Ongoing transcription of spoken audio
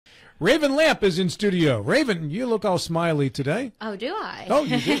Raven Lamp is in studio. Raven, you look all smiley today. Oh, do I? Oh,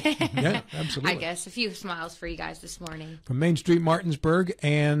 you do? Yeah, absolutely. I guess a few smiles for you guys this morning. From Main Street, Martinsburg,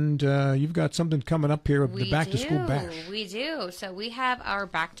 and you've got something coming up here, the Back-to-School Bash. We do. So we have our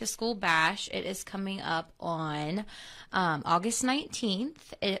Back-to-School Bash. It is coming up on August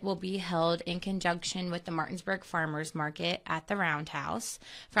 19th. It will be held in conjunction with the Martinsburg Farmers Market at the Roundhouse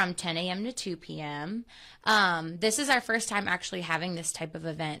from 10 a.m. to 2 p.m. This is our first time actually having this type of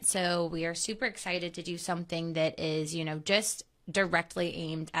event, so we are super excited to do something that is, just directly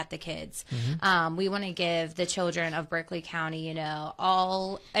aimed at the kids. We want to give the children of Berkeley County,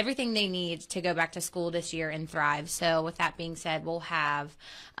 everything they need to go back to school this year and thrive. So with that being said, we'll have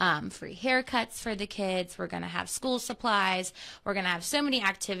free haircuts for the kids. We're going to have school supplies. We're going to have so many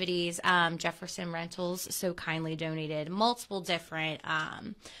activities. Jefferson Rentals so kindly donated multiple different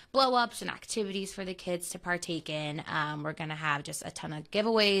blow-ups and activities for the kids to partake in. We're going to have just a ton of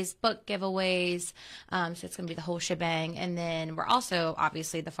giveaways, book giveaways. So it's going to be the whole shebang. And then we're also,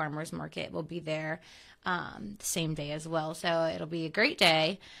 obviously, the farmers market will be there the same day as well. So it'll be a great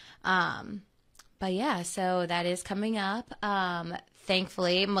day. But yeah, so that is coming up.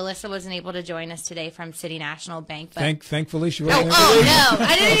 Thankfully, Melissa wasn't able to join us today from City National Bank. But thankfully, she wasn't. Oh, no,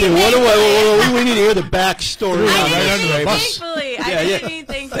 I didn't okay, we need to hear the backstory. Thankfully.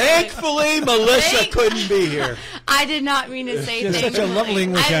 Thankfully, Melissa couldn't be here. I did not mean to say thankfully. Such a lovely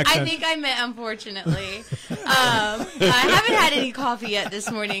English accent. I think I meant unfortunately. I haven't had any coffee yet this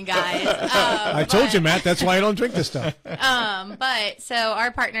morning, guys. I told you, Matt. That's why I don't drink this stuff. But so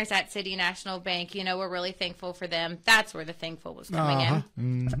our partners at City National Bank, we're really thankful for them. That's where the thankful was coming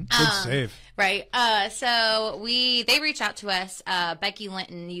in. Good save. Right. So they reached out to us. Becky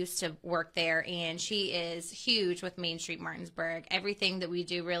Linton used to work there, and she is huge with Main Street Martinsburg. Everything that we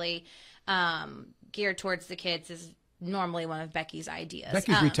do really geared towards the kids is normally one of Becky's ideas.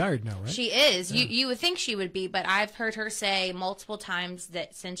 Becky's retired now, right? She is. Yeah. You would think she would be, but I've heard her say multiple times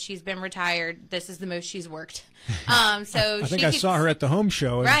that since she's been retired, this is the most she's worked. So I think I saw her at the home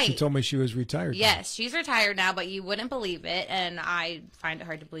show, and she told me she was retired. Yes, she's retired now, but you wouldn't believe it, and I find it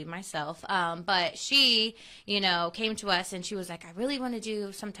hard to believe myself. But she, came to us, and she was like, I really want to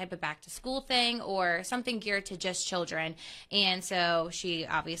do some type of back-to-school thing or something geared to just children. And so she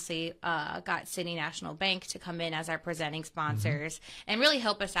obviously got City National Bank to come in as our presenting sponsors and really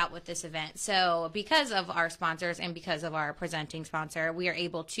help us out with this event. So because of our sponsors and because of our presenting sponsor, we are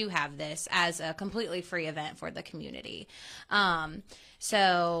able to have this as a completely free event for the community.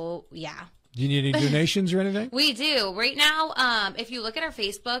 So yeah. Do you need any donations or anything? We do. Right now, if you look at our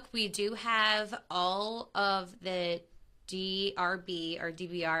Facebook, we do have all of the DRB or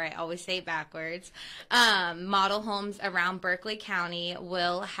DBR, I always say it backwards, model homes around Berkeley County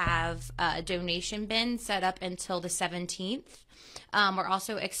will have a donation bin set up until the 17th. We're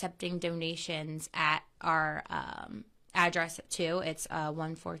also accepting donations at our address too. It's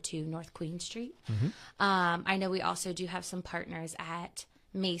 142 North Queen Street. I know we also do have some partners at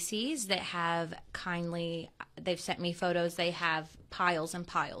Macy's that have they've sent me photos. They have piles and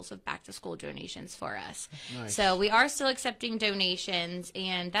piles of back to school donations for us. Nice. So we are still accepting donations,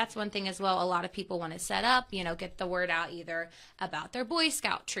 and that's one thing as well. A lot of people want to set up, get the word out either about their Boy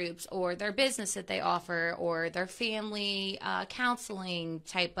Scout troops or their business that they offer or their family counseling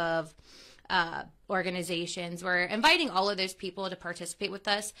type of organizations. We're inviting all of those people to participate with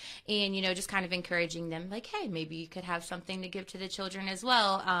us and, just kind of encouraging them like, hey, maybe you could have something to give to the children as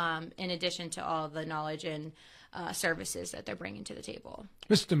well, in addition to all the knowledge and services that they're bringing to the table.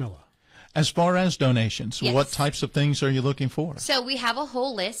 Mr. Miller. As far as donations, yes. What types of things are you looking for? So we have a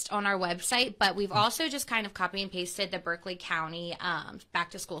whole list on our website, but we've also just kind of copy and pasted the Berkeley County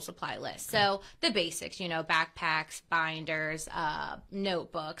back-to-school supply list. So the basics, backpacks, binders,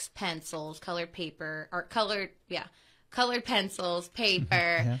 notebooks, pencils, colored paper, or colored pencils,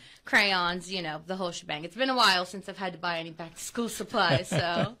 paper, crayons, the whole shebang. It's been a while since I've had to buy any back-to-school supplies,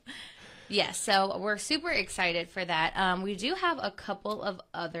 so... Yes, so we're super excited for that. We do have a couple of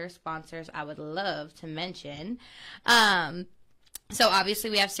other sponsors I would love to mention. So obviously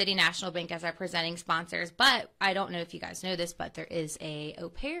we have City National Bank as our presenting sponsors, but I don't know if you guys know this, but there is a Au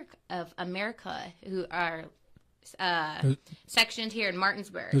Pair of America who are sectioned here in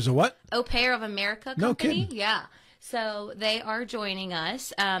Martinsburg. There's a what? Au Pair of America company. No kidding. Yeah. So they are joining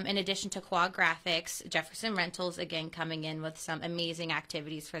us, in addition to Quad Graphics, Jefferson Rentals, again, coming in with some amazing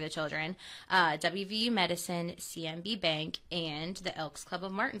activities for the children, WVU Medicine, CMB Bank, and the Elks Club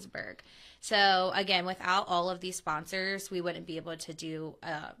of Martinsburg. So, again, without all of these sponsors, we wouldn't be able to do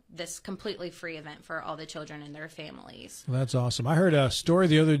this completely free event for all the children and their families. Well, that's awesome. I heard a story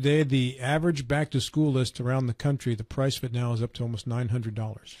the other day. The average back-to-school list around the country, the price of it now is up to almost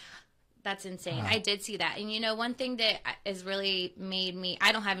 $900. That's insane. Wow. I did see that. And, you know, one thing that has really made me,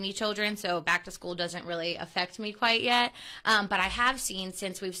 I don't have any children, so back to school doesn't really affect me quite yet. But I have seen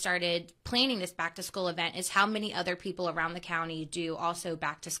since we've started planning this back to school event is how many other people around the county do also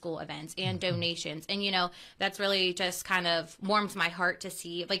back to school events and donations. And, you know, that's really just kind of warms my heart to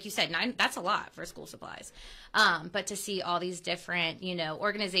see, like you said, that's a lot for school supplies. But to see all these different, you know,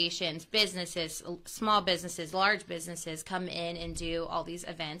 organizations, businesses, small businesses, large businesses come in and do all these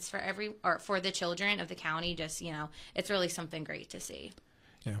events for the children of the county, just, you know, it's really something great to see.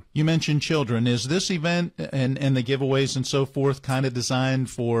 Yeah. You mentioned children. Is this event and the giveaways and so forth kind of designed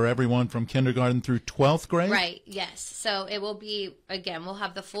for everyone from kindergarten through 12th grade? Right, yes. So it will be, again, we'll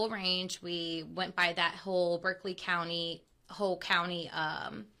have the full range. We went by that whole Berkeley County,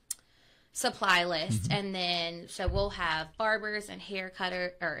 supply list, and then so we'll have barbers and hair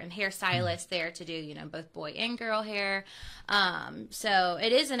stylists there to do, you know, both boy and girl hair. So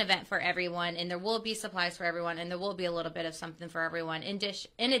it is an event for everyone, and there will be supplies for everyone, and there will be a little bit of something for everyone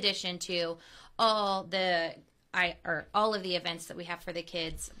in addition to all of the events that we have for the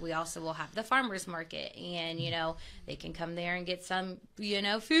kids. We also will have the farmers market, and, you know, they can come there and get some, you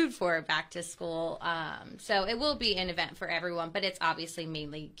know, food for back to school. So it will be an event for everyone, but it's obviously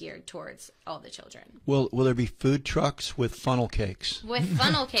mainly geared towards all the children. Will there be food trucks with funnel cakes? With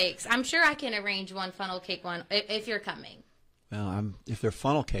funnel cakes. I'm sure I can arrange one funnel cake one if you're coming. Well, if they're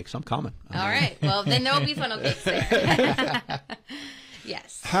funnel cakes, I'm coming. All right. Well, then there will be funnel cakes there.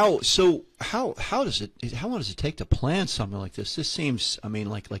 Yes. How long does it take to plan something like this? This seems, I mean,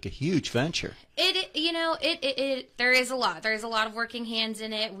 like a huge venture. There is a lot. There's a lot of working hands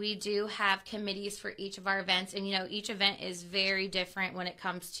in it. We do have committees for each of our events, and, you know, each event is very different when it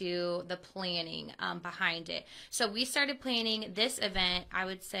comes to the planning behind it. So we started planning this event, I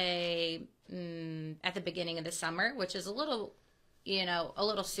would say, at the beginning of the summer, which is a little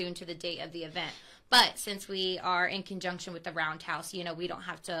soon to the date of the event. But since we are in conjunction with the Roundhouse, you know, we don't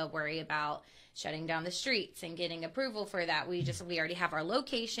have to worry about shutting down the streets and getting approval for that. We already have our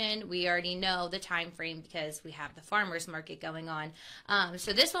location. We already know the time frame because we have the farmers market going on.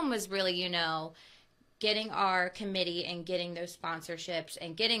 So this one was really, you know, getting our committee and getting those sponsorships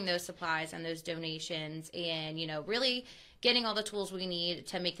and getting those supplies and those donations and, you know, really getting all the tools we need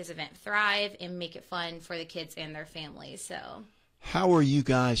to make this event thrive and make it fun for the kids and their families. So how are you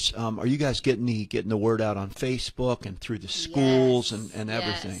guys? Are you guys getting the word out on Facebook and through the schools and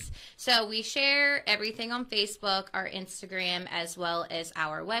everything? Yes. So we share everything on Facebook, our Instagram, as well as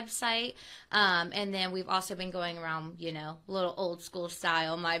our website. And then we've also been going around, you know, a little old school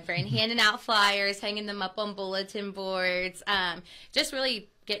style, my brain, handing out flyers, hanging them up on bulletin boards, just really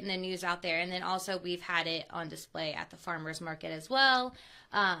getting the news out there. And then also we've had it on display at the farmers market as well.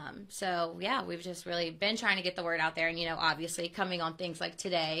 So yeah, we've just really been trying to get the word out there, and, you know, obviously coming on things like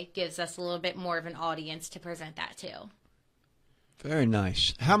today gives us a little bit more of an audience to present that to. Very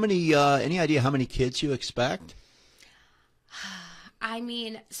nice. How many, any idea how many kids you expect? I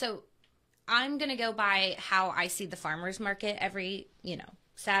mean, so I'm going to go by how I see the farmers market every, you know,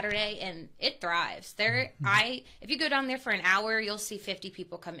 Saturday, and it thrives. If you go down there for an hour, you'll see 50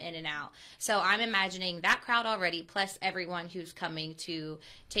 people come in and out. So I'm imagining that crowd already, plus everyone who's coming to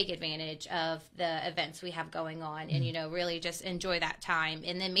take advantage of the events we have going on, and, you know, really just enjoy that time.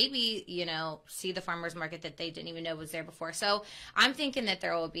 And then maybe, you know, see the farmers market that they didn't even know was there before. So I'm thinking that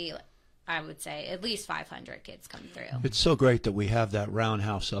there will be, I would say, at least 500 kids come through. It's so great that we have that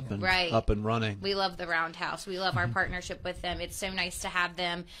Roundhouse up and running. We love the Roundhouse. We love our partnership with them. It's so nice to have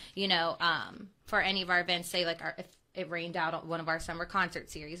them, you know, for any of our events. Say, like, if it rained out on one of our summer concert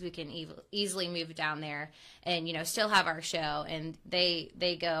series, we can easily move down there and, you know, still have our show. And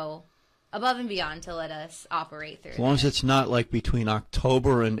they go above and beyond to let us operate through. As long as it's not like between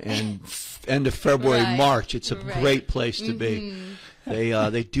October and end of February, March, it's a great place to be.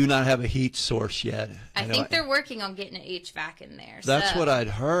 They do not have a heat source yet. I think they're working on getting an HVAC in there. That's what I'd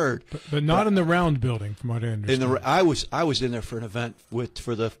heard. But not in the round building, from what I understand. I was in there for an event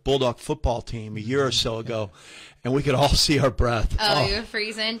for the Bulldog football team a year or so ago, and we could all see our breath. Oh, you're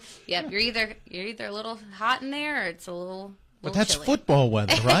freezing. Yep, you're either a little hot in there or it's a little. But that's chilly. Football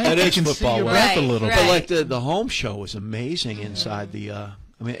weather, right? It is you can football see your weather. breath a little Right. bit. But like the home show was amazing inside the.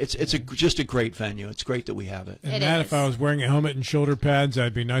 I mean, it's just a great venue. It's great that we have it. And that, if I was wearing a helmet and shoulder pads,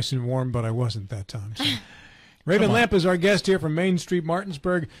 I'd be nice and warm, but I wasn't that time. So. Raven Lamp is our guest here from Main Street,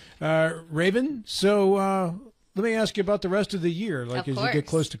 Martinsburg. Raven, so let me ask you about the rest of the year. Like, as you get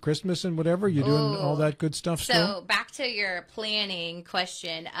close to Christmas and whatever, you're doing all that good stuff still? So back to your planning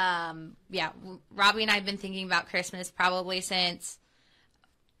question. Yeah, Robbie and I have been thinking about Christmas probably since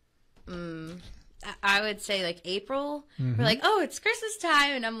I would say like April. We're like, oh, it's Christmas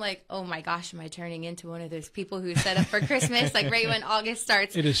time. And I'm like, oh my gosh, am I turning into one of those people who set up for Christmas? Like right when August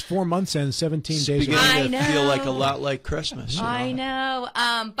starts. It is 4 months and 17 days. It's beginning to feel like a lot like Christmas. I know.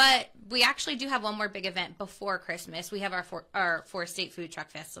 But we actually do have one more big event before Christmas. We have our four-state food truck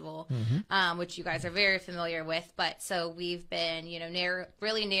festival, which you guys are very familiar with. But so we've been,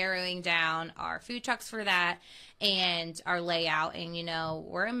 really narrowing down our food trucks for that and our layout. And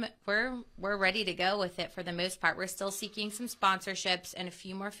we're ready to go with it for the most part. We're still seeking some sponsorships and a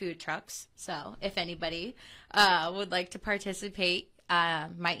few more food trucks. So if anybody would like to participate,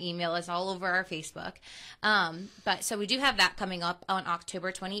 my email is all over our Facebook. But so we do have that coming up on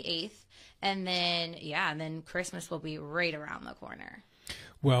October 28th. And then Christmas will be right around the corner.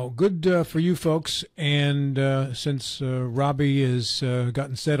 Well, good for you folks. And since Robbie has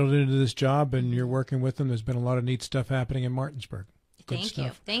gotten settled into this job and you're working with him, there's been a lot of neat stuff happening in Martinsburg.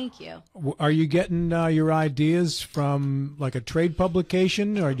 Thank you. Are you getting your ideas from like a trade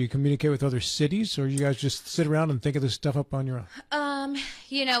publication, or do you communicate with other cities, or you guys just sit around and think of this stuff up on your own?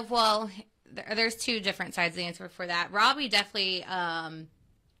 There's two different sides of the answer for that. Robbie definitely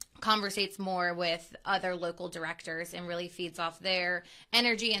conversates more with other local directors and really feeds off their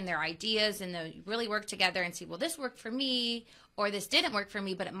energy and their ideas, and they really work together and see, well, this worked for me, or this didn't work for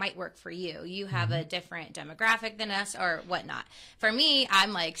me, but it might work for you. You have a different demographic than us or whatnot. For me,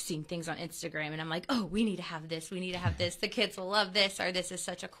 I'm like seeing things on Instagram and I'm like, oh, we need to have this. We need to have this. The kids will love this, or this is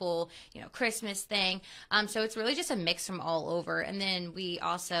such a cool, Christmas thing. So it's really just a mix from all over. And then we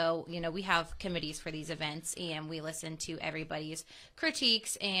also, we have committees for these events, and we listen to everybody's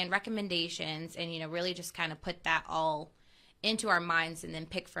critiques and recommendations, and, really just kind of put that all into our minds and then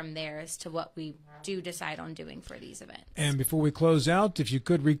pick from there as to what we do decide on doing for these events. And before we close out, if you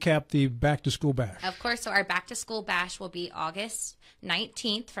could recap the Back to School Bash. Of course. So our Back to School Bash will be August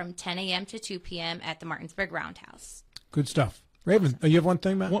 19th from 10 a.m. to 2 p.m. at the Martinsburg Roundhouse. Good stuff. Raven, you have one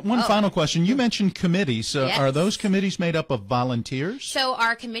thing, Matt? One final question. You mentioned committees. Yes. Are those committees made up of volunteers? So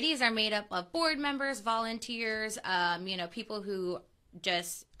our committees are made up of board members, volunteers, people who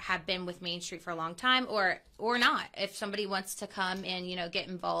just have been with Main Street for a long time, or not. If somebody wants to come and get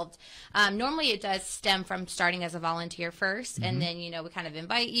involved, normally it does stem from starting as a volunteer first, and then we kind of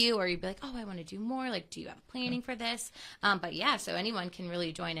invite you, or you'd be like, oh, I want to do more. Like, do you have planning for this? But yeah, so anyone can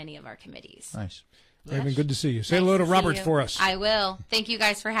really join any of our committees. Nice. Raven, good to see you. Say hello to Robert for us. I will. Thank you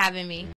guys for having me.